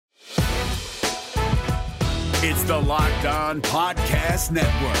It's the Locked On Podcast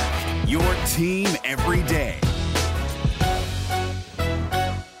Network, your team every day.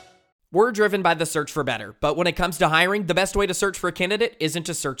 We're driven by the search for better, but when it comes to hiring, the best way to search for a candidate isn't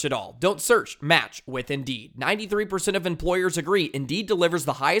to search at all. Don't search, match with Indeed. 93% of employers agree Indeed delivers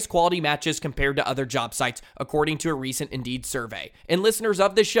the highest quality matches compared to other job sites, according to a recent Indeed survey. And listeners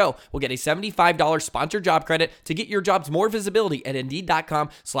of this show will get a $75 sponsored job credit to get your jobs more visibility at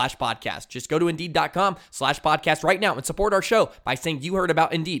Indeed.com/podcast. Just go to Indeed.com/podcast right now and support our show by saying you heard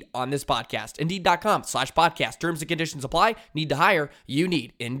about Indeed on this podcast. Indeed.com/podcast. Terms and conditions apply. Need to hire? You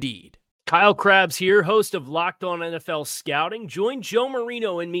need Indeed. Kyle Krabs here, host of Locked On NFL Scouting. Join Joe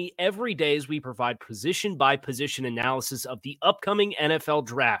Marino and me every day as we provide position-by-position analysis of the upcoming NFL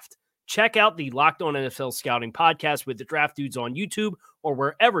Draft. Check out the Locked On NFL Scouting podcast with the Draft Dudes on YouTube or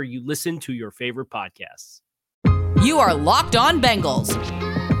wherever you listen to your favorite podcasts. You are Locked On Bengals,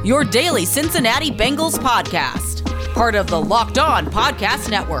 your daily Cincinnati Bengals podcast. Part of the Locked On Podcast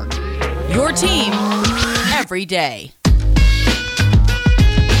Network, your team every day.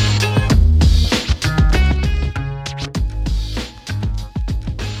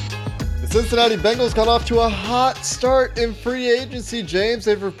 Cincinnati Bengals got off to a hot start in free agency, James.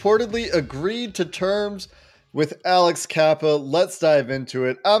 They've reportedly agreed to terms with Alex Cappa. Let's dive into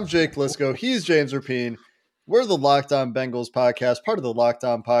it. I'm Jake Lisco. He's James Rapine. We're the Locked On Bengals podcast, part of the Locked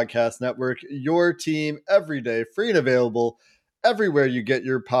On Podcast Network, your team every day, free and available everywhere you get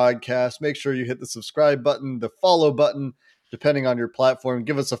your podcast. Make sure you hit the subscribe button, the follow button, depending on your platform.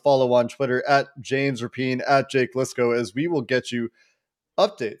 Give us a follow on Twitter at James Rapine, at Jake Lisco, as we will get you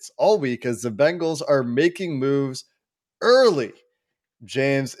updates all week as the Bengals are making moves early.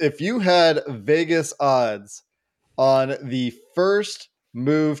 James, if you had Vegas odds on the first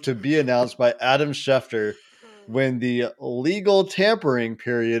move to be announced by Adam Schefter when the legal tampering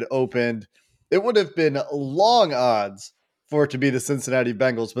period opened, it would have been long odds for it to be the Cincinnati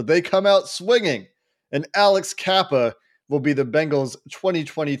Bengals, but they come out swinging, and Alex Cappa will be the Bengals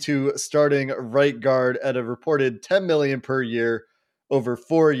 2022 starting right guard at a reported $10 million per year over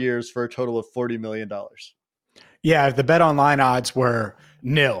 4 years for a total of $40 million. Yeah, the bet online odds were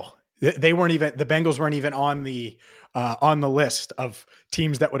nil. They weren't even, the Bengals weren't even on the list of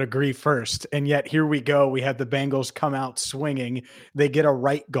teams that would agree first. And yet here we go. We have the Bengals come out swinging. They get a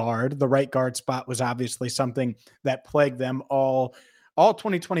right guard. The right guard spot was obviously something that plagued them all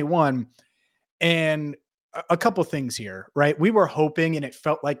 2021. And a couple things here, right? We were hoping, and it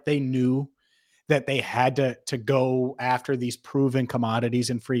felt like they knew that they had to go after these proven commodities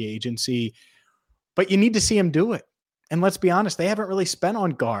in free agency, but you need to see them do it. And let's be honest, they haven't really spent on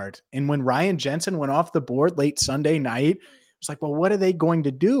guard. And when Ryan Jensen went off the board late Sunday night, it's like, well, what are they going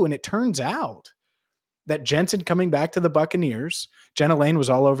to do? And it turns out that Jensen coming back to the Buccaneers, Jenna Lane was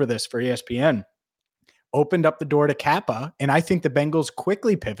all over this for ESPN, opened up the door to Kappa. And I think the Bengals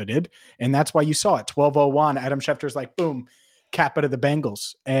quickly pivoted. And that's why you saw it. 12:01, Adam Schefter's like, boom, Kappa to the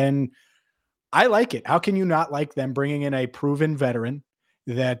Bengals. And I like it. How can you not like them bringing in a proven veteran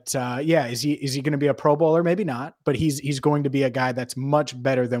that, is he going to be a Pro Bowler? Maybe not, but he's going to be a guy that's much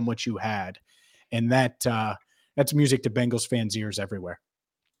better than what you had. And that's music to Bengals fans' ears everywhere.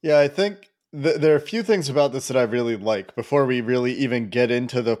 Yeah, I think there are a few things about this that I really like before we really even get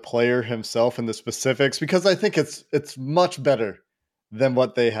into the player himself and the specifics, because I think it's much better than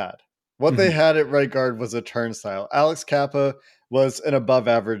what they had. What they had at right guard was a turnstile. Alex Cappa was an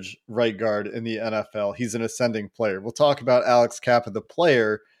above-average right guard in the NFL. He's an ascending player. We'll talk about Alex Cappa, the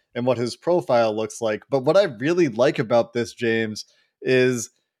player, and what his profile looks like. But what I really like about this, James, is,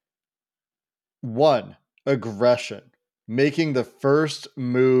 one, aggression. Making the first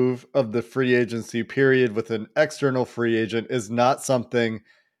move of the free agency period with an external free agent is not something...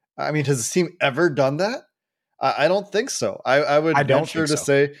 I mean, has the team ever done that? I don't think so. I would venture to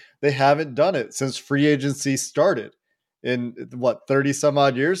say they haven't done it since free agency started in 30 some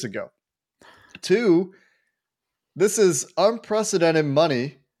odd years ago. Two, this is unprecedented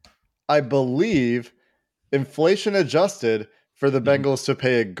money, I believe, inflation adjusted for the Bengals to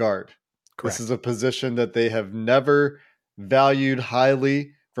pay a guard. Correct. This is a position that they have never valued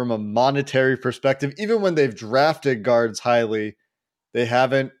highly from a monetary perspective. Even when they've drafted guards highly, they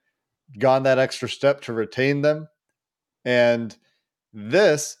haven't gone that extra step to retain them. And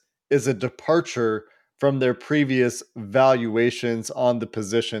this is a departure from their previous valuations on the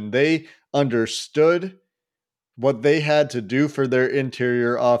position. They understood what they had to do for their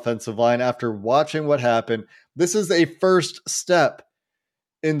interior offensive line after watching what happened. This is a first step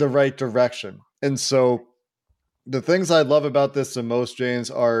in the right direction. And so the things I love about this the most, James,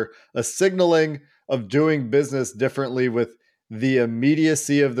 are a signaling of doing business differently with the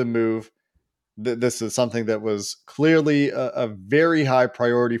immediacy of the move, This is something that was clearly a very high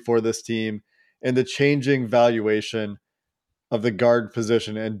priority for this team, and the changing valuation of the guard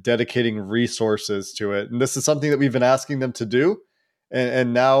position and dedicating resources to it. And this is something that we've been asking them to do.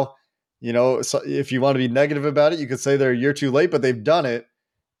 And now, so if you want to be negative about it, you could say they're a year too late, but they've done it.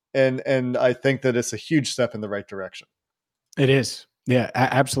 And I think that it's a huge step in the right direction. It is. Yeah,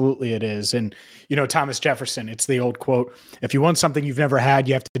 absolutely it is. And, Thomas Jefferson, it's the old quote, if you want something you've never had,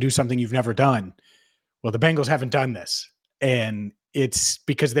 you have to do something you've never done. Well, the Bengals haven't done this. And it's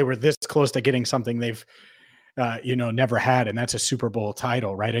because they were this close to getting something they've, never had. And that's a Super Bowl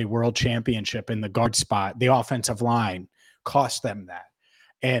title, right? A world championship in the guard spot. The offensive line cost them that.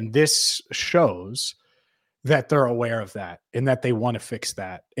 And this shows that they're aware of that and that they want to fix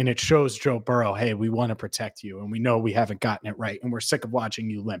that. And it shows Joe Burrow, hey, we want to protect you. And we know we haven't gotten it right. And we're sick of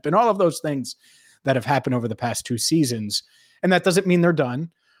watching you limp and all of those things that have happened over the past 2 seasons. And that doesn't mean they're done.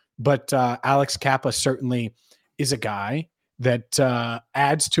 But Alex Cappa certainly is a guy that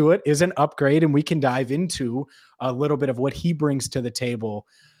adds to it, is an upgrade. And we can dive into a little bit of what he brings to the table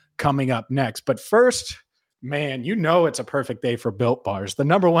coming up next. But first, man, it's a perfect day for Built Bars, the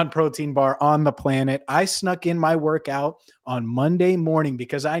 #1 protein bar on the planet. I snuck in my workout on Monday morning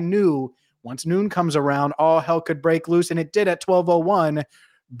because I knew once noon comes around, all hell could break loose, and it did at 12:01.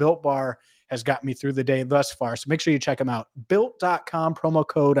 Built Bar has got me through the day thus far, so make sure you check them out. Built.com, promo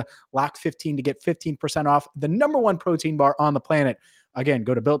code LOCK15 to get 15% off the #1 protein bar on the planet. Again,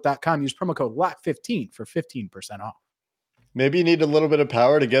 go to Built.com, use promo code LOCK15 for 15% off. Maybe you need a little bit of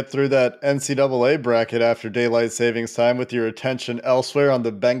power to get through that NCAA bracket after daylight savings time with your attention elsewhere on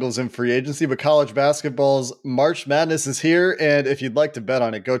the Bengals in free agency. But college basketball's March Madness is here, and if you'd like to bet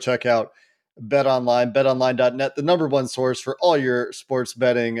on it, go check out BetOnline, betonline.net, the #1 source for all your sports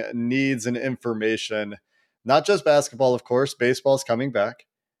betting needs and information. Not just basketball, of course. Baseball's coming back.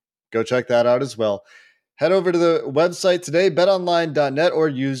 Go check that out as well. Head over to the website today, betonline.net, or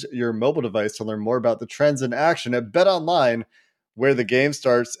use your mobile device to learn more about the trends in action at BetOnline, where the game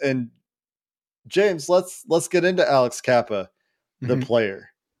starts. And James, let's get into Alex Cappa, the player.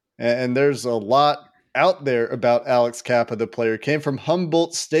 And there's a lot out there about Alex Cappa, the player. Came from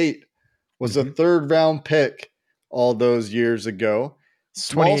Humboldt State, was a 3rd-round pick all those years ago.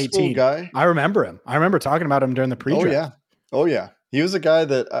 Small school guy. I remember him. I remember talking about him during the pre-draft. Oh yeah. He was a guy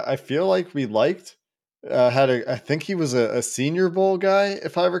that I feel like we liked. I think he was a Senior Bowl guy,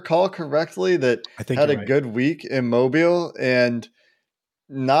 if I recall correctly, that had a good week in Mobile, and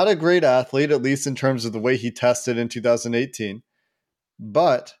not a great athlete, at least in terms of the way he tested in 2018.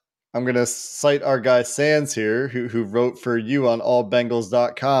 But I'm going to cite our guy Sands here, who wrote for you on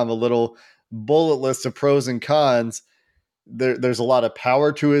allbengals.com, a little bullet list of pros and cons. There's a lot of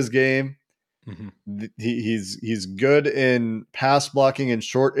power to his game. He's good in pass blocking and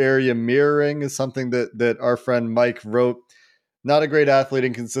short area mirroring is something that our friend Mike wrote. Not a great athlete,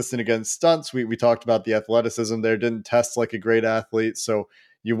 inconsistent against stunts. We talked about the athleticism there. Didn't test like a great athlete. So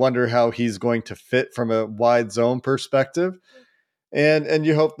you wonder how he's going to fit from a wide zone perspective. And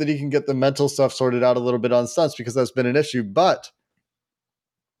you hope that he can get the mental stuff sorted out a little bit on stunts, because that's been an issue. But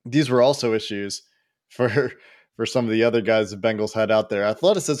these were also issues for some of the other guys the Bengals had out there.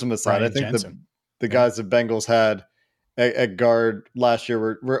 Athleticism aside, Brian I think Jensen. The guys the Bengals had at guard last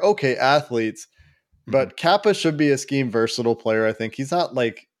year were okay athletes, but Kappa should be a scheme versatile player. I think he's not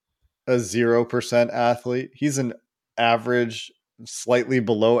like a 0% athlete. He's an average, slightly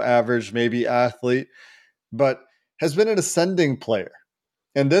below average, maybe athlete, but has been an ascending player.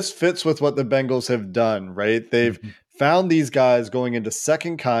 And this fits with what the Bengals have done, right? They've found these guys going into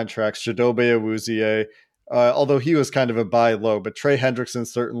second contracts, Chidobe Awuzie, although he was kind of a buy low, but Trey Hendrickson,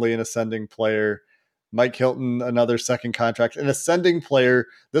 certainly an ascending player. Mike Hilton, another second contract, an ascending player.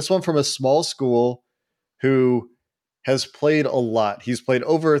 This one from a small school who has played a lot. He's played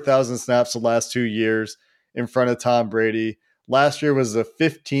over 1,000 snaps the last 2 years in front of Tom Brady. Last year was the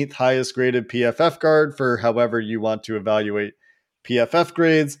 15th highest graded PFF guard for however you want to evaluate PFF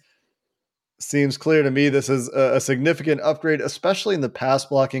grades. Seems clear to me this is a significant upgrade, especially in the pass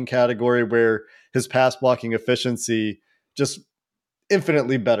blocking category, where his pass blocking efficiency just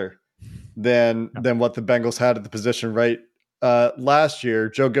infinitely better than what the Bengals had at the position right last year.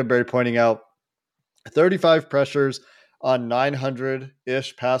 Joe Goodberry pointing out 35 pressures on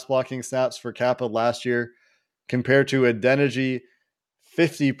 900-ish pass blocking snaps for Kappa last year, compared to Adeniji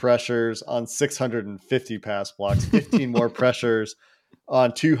 50 pressures on 650 pass blocks, 15 more pressures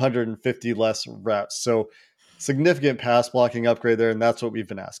on 250 less reps. So significant pass blocking upgrade there, and that's what we've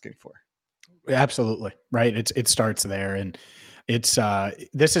been asking for. Absolutely. Right. It starts there. And it's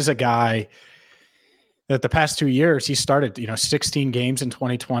this is a guy that the past 2 years he started, 16 games in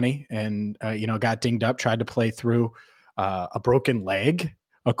 2020 and, got dinged up, tried to play through a broken leg,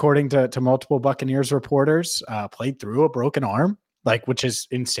 according to multiple Buccaneers reporters, played through a broken arm, which is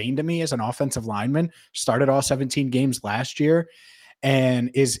insane to me as an offensive lineman. Started all 17 games last year and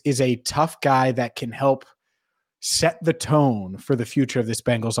is a tough guy that can help set the tone for the future of this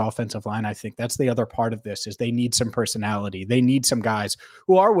Bengals offensive line. I think that's the other part of this is they need some personality. They need some guys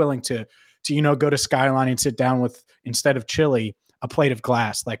who are willing to go to Skyline and sit down with, instead of chili, a plate of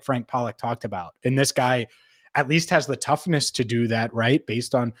glass like Frank Pollock talked about. And this guy at least has the toughness to do that, right?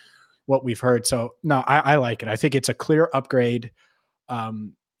 Based on what we've heard. So no, I like it. I think it's a clear upgrade.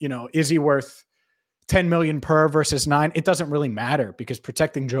 Is he worth 10 million per versus 9? It doesn't really matter because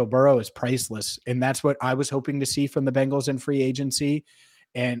protecting Joe Burrow is priceless. And that's what I was hoping to see from the Bengals in free agency.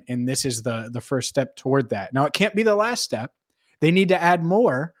 And this is the first step toward that. Now it can't be the last step. They need to add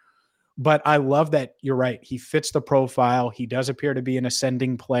more, but I love that you're right. He fits the profile. He does appear to be an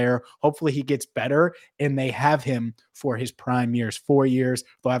ascending player. Hopefully he gets better and they have him for his prime years, 4 years.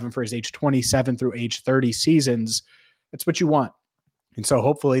 They'll have him for his age 27 through age 30 seasons. That's what you want. And so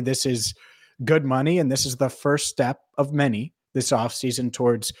hopefully this is good money. And this is the first step of many this offseason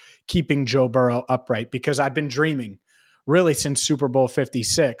towards keeping Joe Burrow upright, because I've been dreaming really since Super Bowl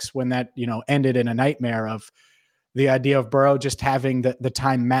 56, when that, ended in a nightmare of the idea of Burrow just having the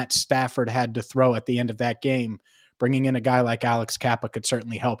time Matt Stafford had to throw at the end of that game. Bringing in a guy like Alex Cappa could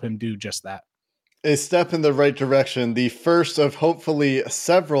certainly help him do just that. A step in the right direction. The first of hopefully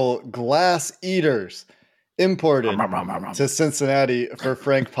several glass eaters imported to Cincinnati for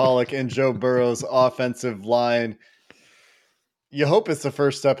Frank Pollock and Joe Burrow's offensive line. You hope it's the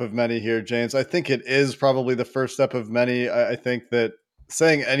first step of many here, James. I think it is probably the first step of many. I think that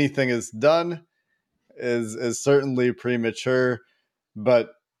saying anything is done is certainly premature,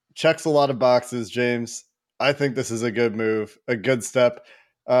 but checks a lot of boxes, James. I think this is a good move, a good step.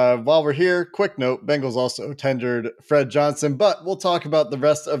 While we're here, quick note, Bengals also tendered Fred Johnson, but we'll talk about the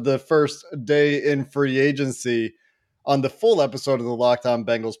rest of the first day in free agency on the full episode of the Locked On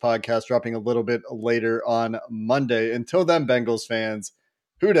Bengals podcast, dropping a little bit later on Monday. Until then, Bengals fans,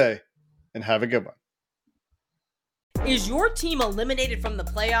 hooday, and have a good one. Is your team eliminated from the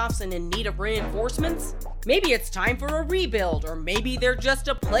playoffs and in need of reinforcements? Maybe it's time for a rebuild, or maybe they're just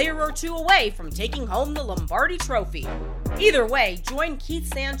a player or two away from taking home the Lombardi Trophy. Either way, join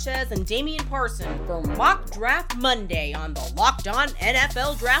Keith Sanchez and Damian Parson for Mock Draft Monday on the Locked On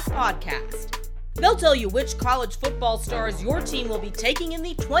NFL Draft Podcast. They'll tell you which college football stars your team will be taking in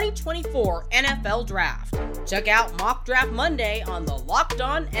the 2024 NFL Draft. Check out Mock Draft Monday on the Locked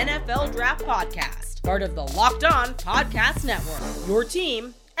On NFL Draft Podcast, part of the Locked On Podcast Network, your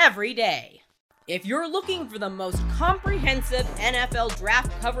team every day. If you're looking for the most comprehensive NFL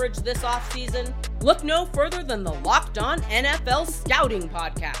draft coverage this offseason, look no further than the Locked On NFL Scouting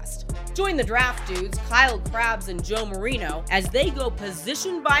Podcast. Join the draft dudes, Kyle Krabs and Joe Marino, as they go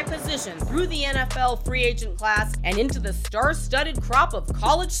position by position through the NFL free agent class and into the star-studded crop of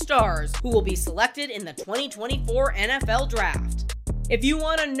college stars who will be selected in the 2024 NFL Draft. If you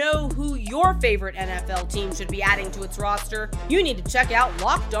want to know who your favorite NFL team should be adding to its roster, you need to check out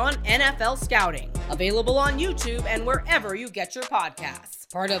Locked On NFL Scouting, available on YouTube and wherever you get your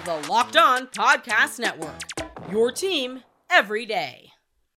podcasts. Part of the Locked On Podcast Network, your team every day.